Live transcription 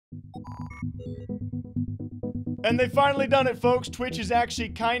And they've finally done it, folks. Twitch has actually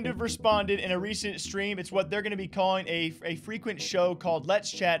kind of responded in a recent stream. It's what they're going to be calling a frequent show called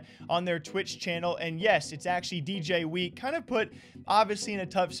Let's Chat on their Twitch channel. And yes, it's actually DJ Week, kind of put obviously in a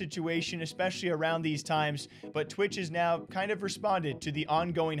tough situation, especially around these times. But Twitch has now kind of responded to the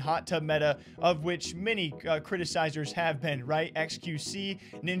ongoing hot tub meta, of which many criticizers have been, right? XQC,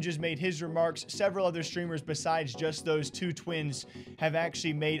 Ninja's made his remarks. Several other streamers besides just those two twins have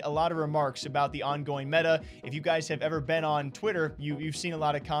actually made a lot of remarks about the ongoing meta. If you guys have ever been on Twitter, you've seen a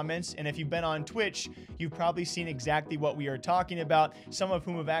lot of comments, and if you've been on Twitch, you've probably seen exactly what we are talking about, some of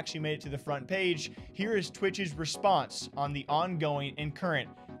whom have actually made it to the front page. Here is Twitch's response on the ongoing and current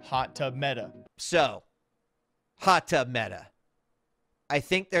hot tub meta. So, hot tub meta. I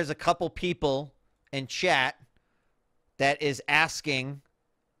think there's a couple people in chat that is asking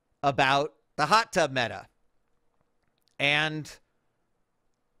about the hot tub meta, and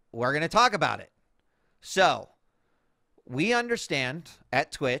we're going to talk about it. So, we understand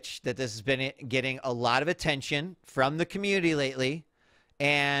at Twitch that this has been getting a lot of attention from the community lately,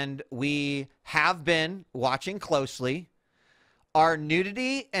 and we have been watching closely. Our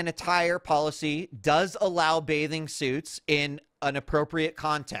nudity and attire policy does allow bathing suits in an appropriate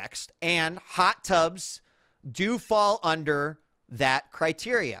context, and hot tubs do fall under that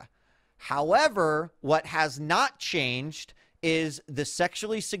criteria. However, what has not changed is the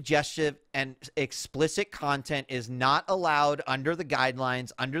sexually suggestive and explicit content is not allowed under the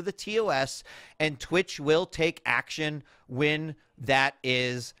guidelines, under the TOS, and Twitch will take action when that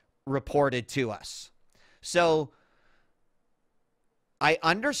is reported to us. So I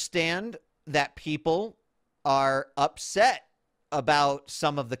understand that people are upset about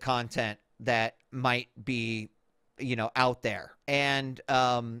some of the content that might be, out there. And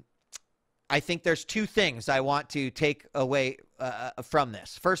I think there's two things I want to take away from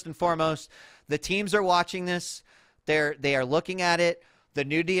this. First and foremost, the teams are watching this. They are looking at it. The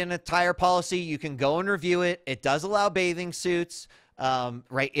nudity and attire policy, you can go and review it. It does allow bathing suits,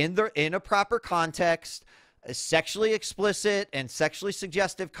 right, in a proper context. Sexually explicit and sexually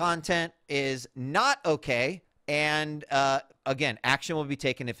suggestive content is not okay. And again, action will be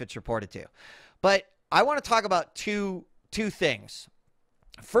taken if it's reported to. But I want to talk about two things.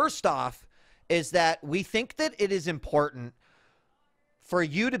 First off, is that we think that it is important for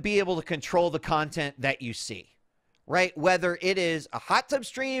you to be able to control the content that you see, right? Whether it is a hot tub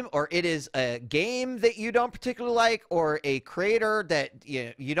stream or it is a game that you don't particularly like or a creator that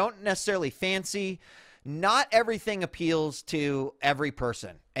you don't necessarily fancy, not everything appeals to every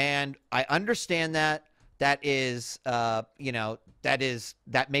person. And I understand that. That is, that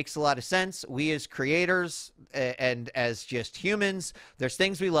makes a lot of sense. We as creators and as just humans, there's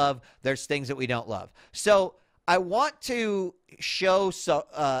things we love, there's things that we don't love. So I want to show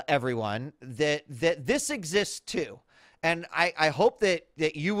everyone that this exists too. And I hope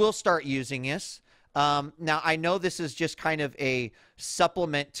that you will start using this. Now, I know this is just kind of a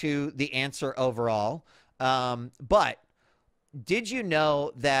supplement to the answer overall, but did you know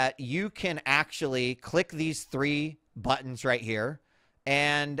that you can actually click these three buttons right here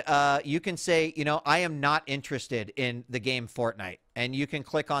and you can say, I am not interested in the game Fortnite, and you can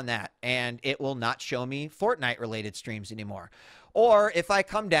click on that and it will not show me Fortnite related streams anymore. Or if I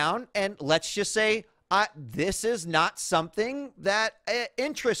come down and let's just say this is not something that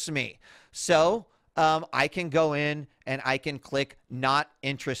interests me, so I can go in and I can click not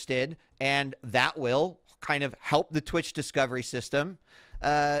interested, and that will kind of help the Twitch discovery system,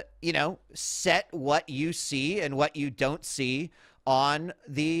 set what you see and what you don't see on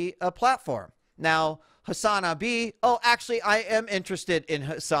the platform. Now, Hassan Abi, actually, I am interested in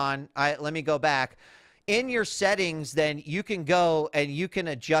Hassan. Let me go back. In your settings, then you can go and you can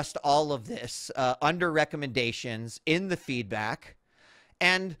adjust all of this under recommendations in the feedback.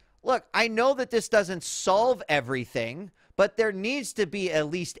 And look, I know that this doesn't solve everything, but there needs to be at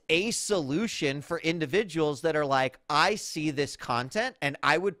least a solution for individuals that are like, I see this content and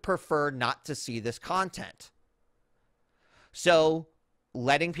I would prefer not to see this content. So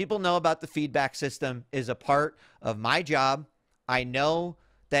letting people know about the feedback system is a part of my job. I know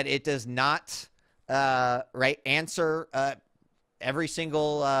that it does not answer every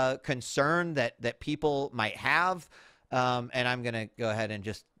single concern that people might have. And I'm going to go ahead and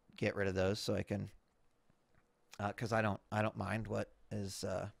just get rid of those so I can, because I don't mind what is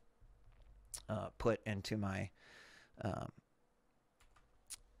put into my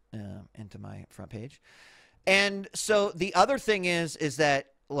front page. And so the other thing is that,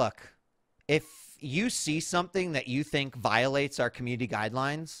 look, if you see something that you think violates our community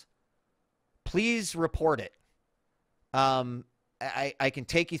guidelines, please report it. I can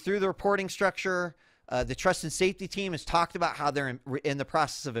take you through the reporting structure. The trust and safety team has talked about how they're in the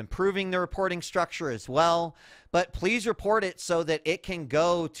process of improving the reporting structure as well. But please report it so that it can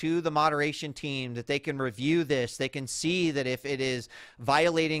go to the moderation team, that they can review this. They can see that if it is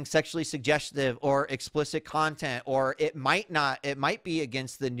violating sexually suggestive or explicit content, or it might be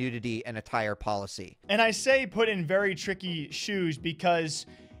against the nudity and attire policy. And I say put in very tricky shoes because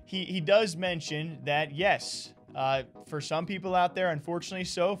he does mention that, yes, for some people out there, unfortunately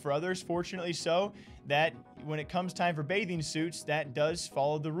so, for others, fortunately so, that when it comes time for bathing suits, that does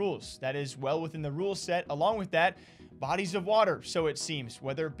follow the rules. That is well within the rule set. Along with that, bodies of water, so it seems,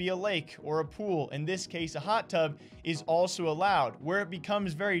 whether it be a lake or a pool, in this case, a hot tub, is also allowed. Where it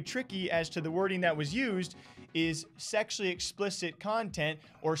becomes very tricky as to the wording that was used is sexually explicit content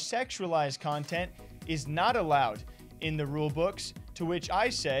or sexualized content is not allowed in the rule books, to which I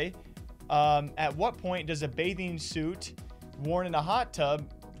say, at what point does a bathing suit worn in a hot tub,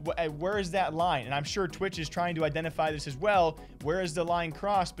 where is that line? And I'm sure Twitch is trying to identify this as well. Where is the line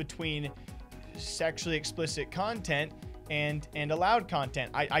crossed between sexually explicit content and allowed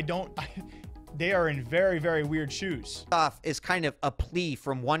content? They are in very, very weird shoes. Is kind of a plea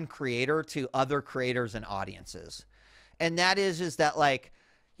from one creator to other creators and audiences. And that is that, like,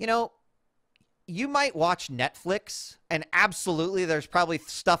 you know, you might watch Netflix, and absolutely there's probably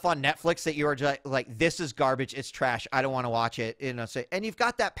stuff on Netflix that you are just like, this is garbage, it's trash, I don't want to watch it, you know, and you've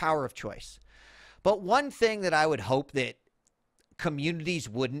got that power of choice. But one thing that I would hope that communities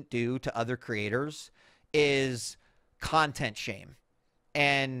wouldn't do to other creators is content shame.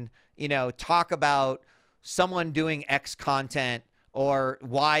 And, you know, talk about someone doing X content or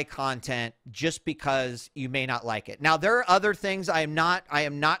Y content just because you may not like it. Now, there are other things. I am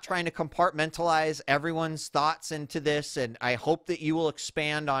not trying to compartmentalize everyone's thoughts into this, and I hope that you will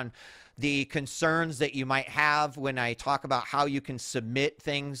expand on the concerns that you might have when I talk about how you can submit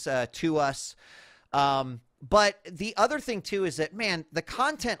things to us. But the other thing, too, is that, man, the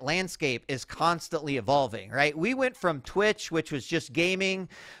content landscape is constantly evolving, right? We went from Twitch, which was just gaming.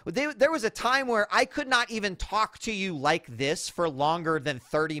 There was a time where I could not even talk to you like this for longer than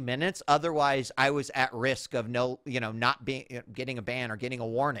 30 minutes. Otherwise, I was at risk of not getting a ban or getting a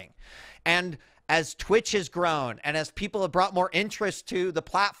warning. And as Twitch has grown and as people have brought more interest to the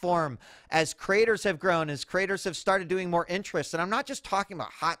platform, as creators have grown, as creators have started doing more interest, and I'm not just talking about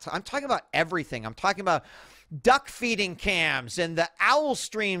I'm talking about everything. I'm talking about duck feeding cams and the owl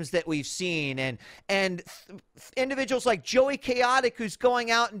streams that we've seen, and individuals like Joey Chaotic, who's going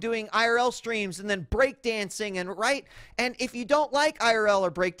out and doing IRL streams and then breakdancing, and if you don't like IRL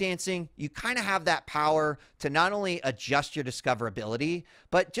or breakdancing, you kind of have that power to not only adjust your discoverability,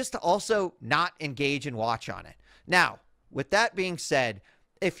 but just to also not engage and watch on it. Now, with that being said,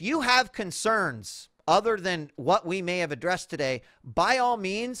 if you have concerns other than what we may have addressed today, by all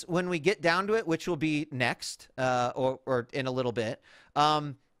means, when we get down to it, which will be next or in a little bit,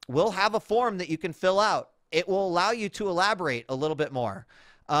 we'll have a form that you can fill out. It will allow you to elaborate a little bit more.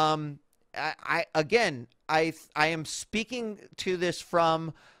 I am speaking to this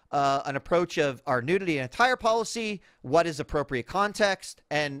from an approach of our nudity and attire policy, what is appropriate context,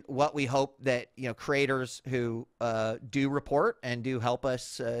 and what we hope that, you know, creators who do report and do help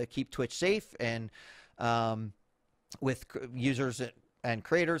us keep Twitch safe and with users and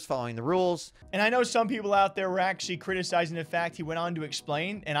creators following the rules. And I know some people out there were actually criticizing the fact he went on to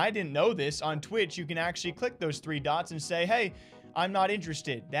explain, and I didn't know this, on Twitch you can actually click those three dots and say, hey, I'm not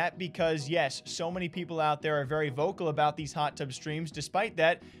interested. That because, yes, so many people out there are very vocal about these hot tub streams. Despite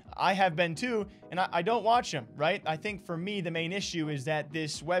that, I have been too, and I don't watch them, right? I think for me, the main issue is that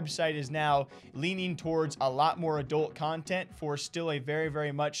this website is now leaning towards a lot more adult content for still a very,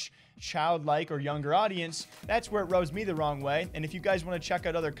 very much childlike or younger audience. That's where it rubs me the wrong way. And if you guys want to check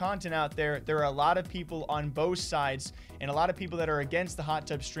out other content out there, there are a lot of people on both sides and a lot of people that are against the hot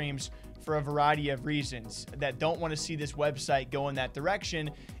tub streams for a variety of reasons that don't want to see this website go in that direction.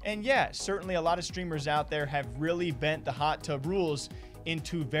 And yeah, certainly a lot of streamers out there have really bent the hot tub rules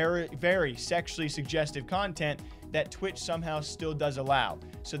into very, very sexually suggestive content that Twitch somehow still does allow.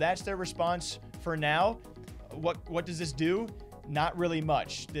 So that's their response for now. What does this do? Not really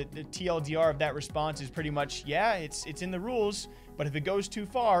much. The TLDR of that response is pretty much, yeah, it's in the rules, but if it goes too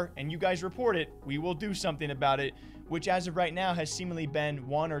far and you guys report it, we will do something about it, which as of right now has seemingly been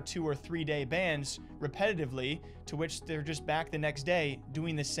 1 or 2 or 3 day bans repetitively, to which they're just back the next day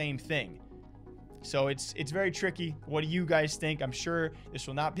doing the same thing. So it's very tricky. What do you guys think? I'm sure this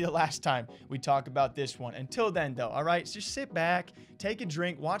will not be the last time we talk about this one. Until then, though, all right, just sit back, take a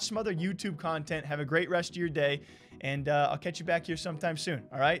drink, watch some other YouTube content, have a great rest of your day, and I'll catch you back here sometime soon,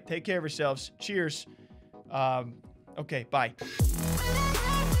 all right? Take care of yourselves. Cheers. Okay, bye.